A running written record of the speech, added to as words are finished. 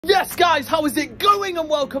Yes guys, how is it going? And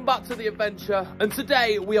welcome back to the adventure. And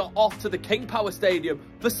today we are off to the King Power Stadium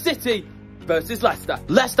for City versus Leicester.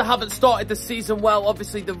 Leicester haven't started the season well.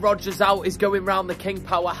 Obviously the Rodri's out is going round the King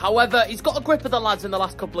Power. However, he's got a grip of the lads in the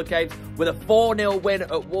last couple of games with a 4-0 win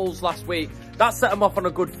at Wolves last week. That set them off on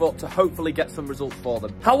a good foot to hopefully get some results for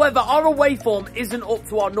them. However, our away form isn't up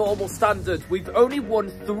to our normal standards. We've only won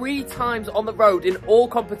 3 times on the road in all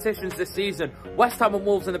competitions this season. West Ham and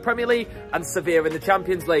Wolves in the Premier League and Sevilla in the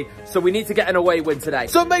Champions League. So we need to get an away win today.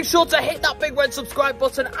 So make sure to hit that big red subscribe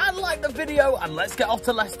button and like the video. And let's get off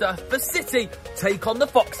to Leicester for City take on the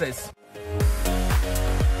Foxes.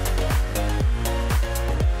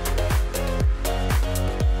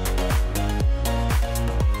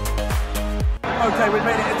 Okay, we've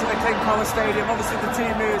made it into the King Power Stadium. Obviously the team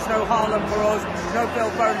moves, no Haaland for us, no Bill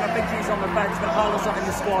Foden. I think he's on the bench, but Haaland's not in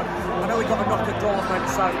the squad. I know we got a knock at Dortmund,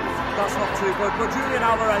 so that's not too good. But Julian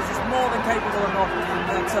Alvarez is more than capable enough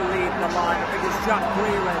to lead the line. I think it's Jack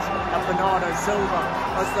Grealish and Bernardo Silva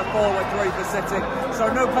as the forward 3 for City. So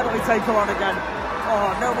no penalty taker on again. Oh,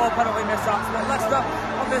 no more penalty mishaps. But Leicester,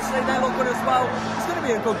 obviously they look good as well. It's going to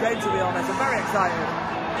be a good game, to be honest. I'm very excited.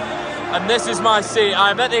 And this is my seat.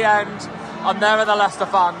 I'm at the end. And there are the Leicester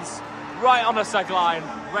fans, right on the seg line,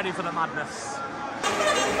 ready for the madness.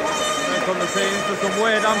 Here come the team for some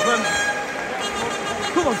weird anthem.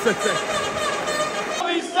 Come on, City.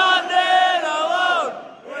 We standing alone,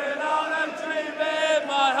 without a dream in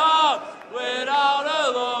my heart, without a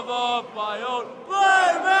love of my own.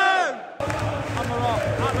 Bruyne! Hammer off,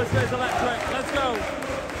 atmosphere's electric, let's go.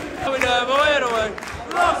 We never win away.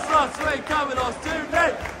 Lost last week, and we lost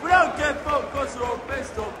today. We don't give fuck because we're all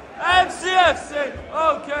pissed up. MCFC,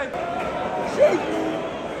 okay. Shoot!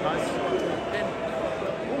 Nice.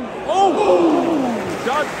 Oh!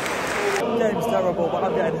 The game's terrible, but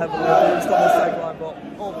I'm getting heavily abused on the seg line, but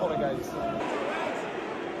all fun and games.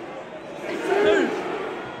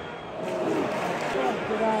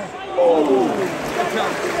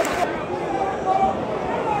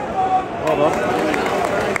 Hold on.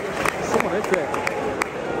 Someone hit it.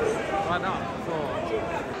 Right now.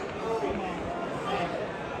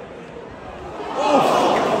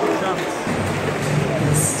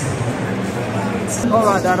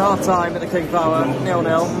 Alright then, half time at the King Power,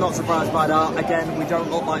 0-0, not surprised by that. Again, we don't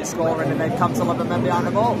look like scoring and they've camped 11 men behind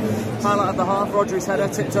the ball. Highlight of the half, Rodri's header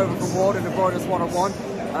tipped over from Ward and Bruyne's 1-on-1.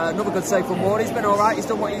 Another good save from Ward. He's been alright, he's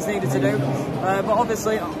done what he's needed to do. But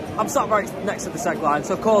obviously, I'm sat right next to the seg line,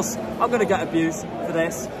 so of course, I'm going to get abused for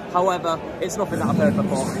this. However, it's nothing that I've heard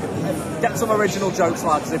before. Get some original jokes,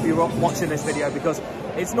 lads, if you're watching this video, because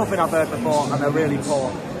it's nothing I've heard before and they're really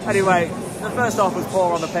poor. Anyway, the first half was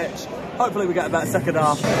poor on the pitch. Hopefully we get a better second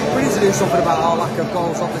half. We need to do something about our lack of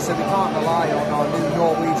goals. Obviously we can't rely on our new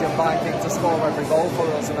Norwegian Viking to score every goal for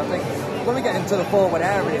us, and I think when we get into the forward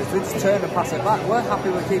areas we just turn and pass it back. We're happy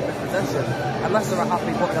with keeping possession unless they're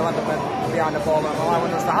happy putting 11 men behind the ball and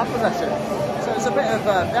allowing us to have possession. So it's a bit of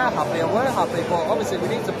they're happy and we're happy, but obviously we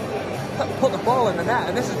need to put the ball in the net,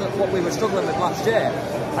 and this is what we were struggling with last year.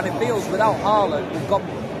 And it feels without Haaland we've gone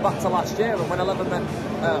back to last year, and when 11 men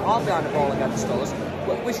are behind the ball against us,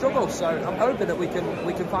 we struggle. So I'm hoping that we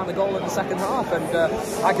can find the goal in the second half, and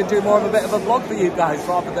I can do more of a bit of a vlog for you guys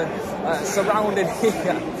rather than surrounding here.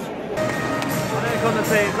 Here come the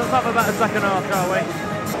teams. Let's have a better second half, shall we?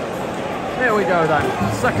 Here we go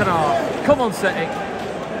then. Second half. Come on, City.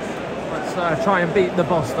 Let's try and beat the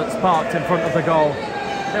bus that's parked in front of the goal.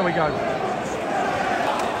 Here we go.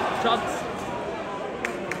 Chance.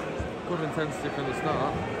 Good intensity from the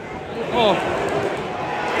start. Oh!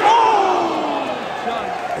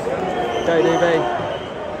 JDB.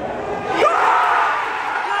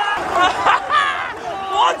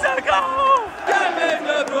 What a goal! Kevin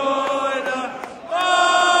De Bruyne!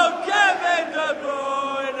 Oh, Kevin De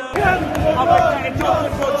Bruyne! I've been getting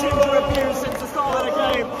nothing but ginger abuse since the start of the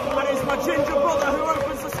game, and it's my ginger brother who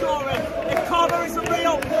opens the scoring. If karma isn't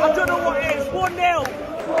real, I don't know what is. 1-0!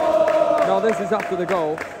 Now this is after the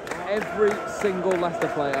goal. Every single Leicester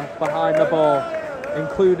player behind the ball,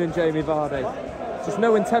 including Jamie Vardy. Just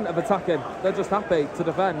no intent of attacking. They're just happy to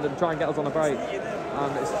defend and try and get us on a break.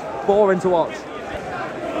 And it's boring to watch.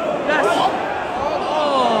 Yes!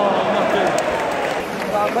 Oh, nothing.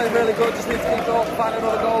 Playing really good, just need to keep up, find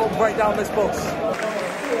another goal, break down this bus.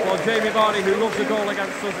 Well, Jamie Vardy, who loves a goal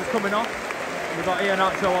against us, is coming off. We've got Ian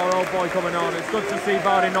Acho, our old boy, coming on. It's good to see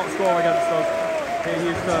Vardy not score against us. He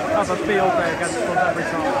used to have a field day against us every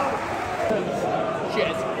time.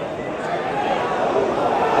 Shit.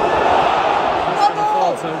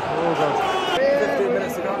 All good. 15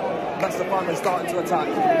 minutes to go. Leicester finally starting to attack.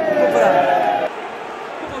 Good for them.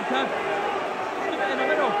 Come on, Kev. Put it in the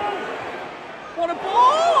middle. What a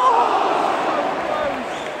ball!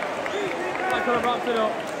 wrapped it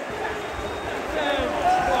up.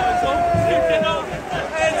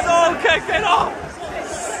 It's all kicking off!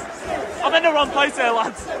 I'm in the wrong place here,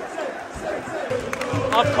 lads.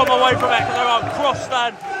 I've come away from it because I'm crushed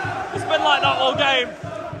then. It's been like that all game,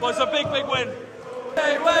 but it's a big, big win.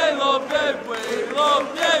 Hey, we love you,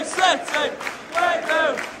 City. We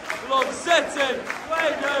do. Love City. We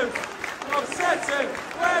do. Love City.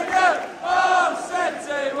 We do. Oh,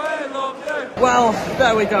 City, we love you. Well,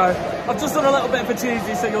 there we go. I've just done a little bit for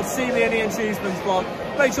cheesy, so you'll see me in Ian Cheeseman's vlog.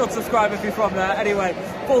 Make sure to subscribe if you're from there. Anyway,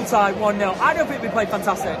 full time, 1-0. I don't think we played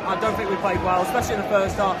fantastic. I don't think we played well, especially in the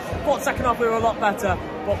first half. But second half we were a lot better.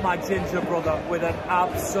 But my ginger brother, with an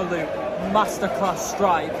absolute masterclass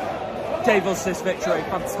strike, gave us this victory.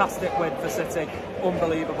 Fantastic win for City.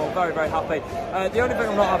 Unbelievable. Very, very happy. The only thing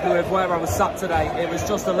I'm not happy with where I was sat today, it was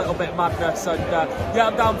just a little bit madness. And yeah,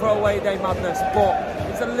 I'm down for away day madness, but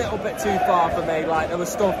it's a little bit too far for me. Like, there were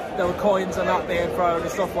coins and that being thrown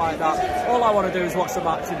and stuff like that. All I want to do is watch the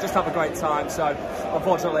match and just have a great time. So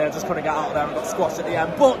unfortunately, I just couldn't get out there and got squashed at the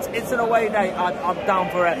end. But it's an away day. I'm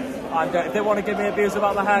down for it. And if they want to give me abuse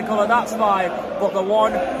about the hair colour, that's fine. But the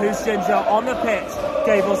one who's ginger on the pitch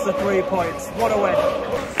gave us the 3 points. What a win.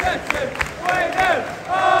 City, we do.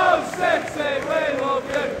 Oh, City, we love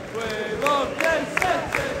you. We love you,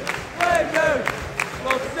 City. We do.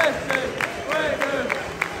 Love City, we do.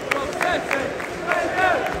 Love City, we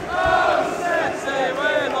do. Oh, City,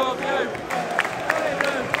 we love you. We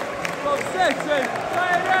do. Love City, we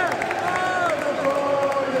do.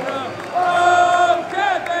 Oh,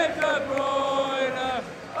 Kevin De Bruyne.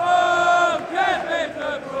 Oh, Kevin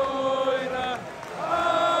De Bruyne.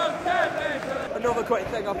 Oh, Kevin De Bruyne. Another quick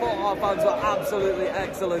thing, I thought our fans were absolutely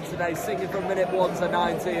excellent today, singing from minute 1 to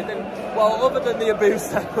 90. And then, well, other than the abuse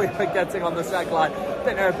that we've been getting on the seg line,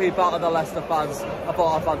 didn't hear a peep out of the Leicester fans. I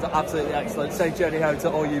thought our fans are absolutely excellent. Say journey home to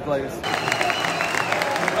all you blues.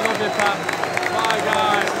 I love you, Pat. Bye,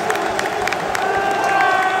 guys.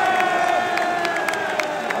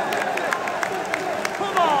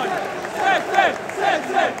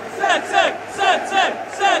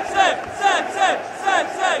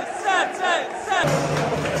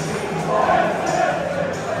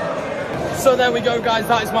 So there we go, guys.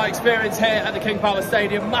 That is my experience here at the King Power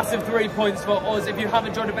Stadium. Massive 3 points for us. If you have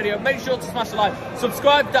enjoyed the video, make sure to smash a like,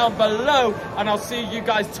 subscribe down below, and I'll see you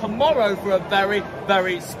guys tomorrow for a very,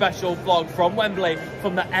 very special vlog from Wembley,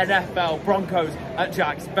 from the NFL Broncos at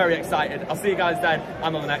Jack's. Very excited. I'll see you guys then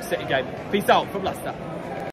and on the next City game. Peace out from Leicester.